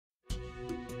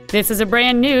This is a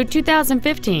brand new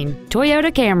 2015 Toyota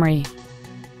Camry.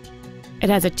 It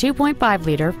has a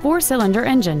 2.5-liter four-cylinder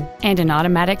engine and an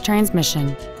automatic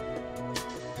transmission.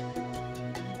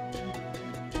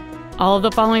 All of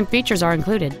the following features are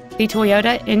included: the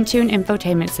Toyota InTune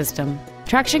infotainment system,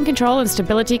 traction control and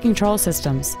stability control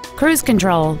systems, cruise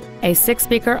control, a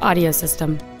 6-speaker audio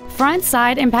system, front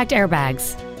side impact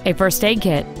airbags, a first aid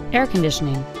kit, air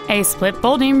conditioning, a split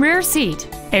folding rear seat,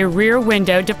 a rear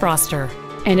window defroster,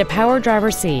 and a power driver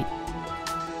seat.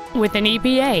 With an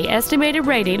EPA estimated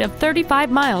rating of 35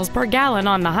 miles per gallon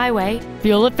on the highway,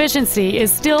 fuel efficiency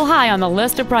is still high on the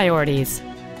list of priorities.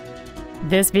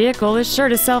 This vehicle is sure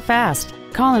to sell fast.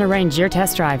 Call and arrange your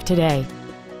test drive today.